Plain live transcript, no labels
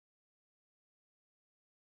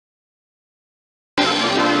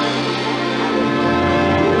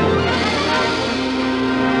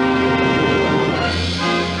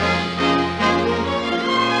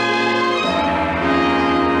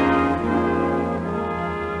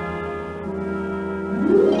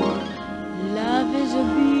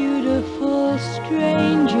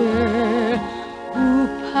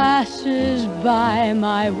by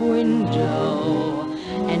my window,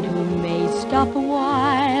 and who may stop a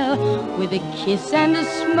while with a kiss and a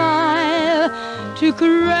smile to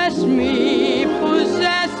caress me,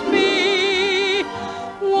 possess me.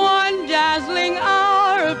 One dazzling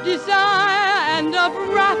hour of desire and of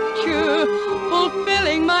rapture,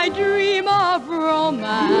 fulfilling my dream of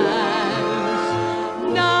romance.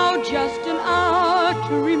 Now just an hour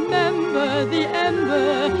to remember the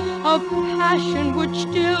ember of passion which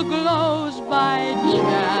still glows by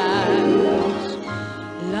chance.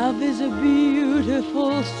 Love is a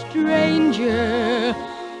beautiful stranger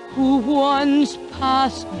who once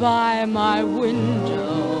passed by my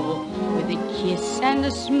window with a kiss and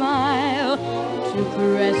a smile to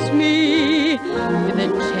caress me, with a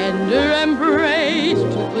tender embrace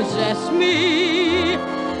to possess me,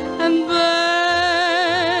 and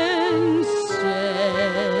then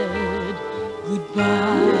said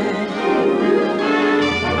goodbye.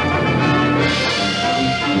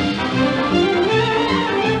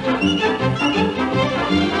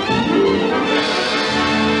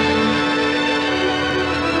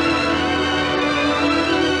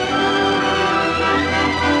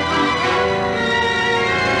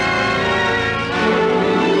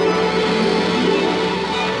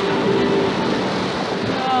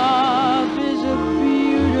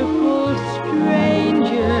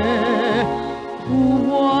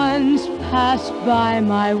 Passed by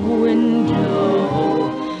my window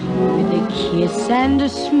with a kiss and a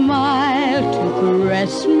smile to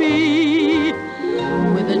caress me,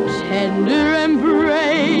 with a tender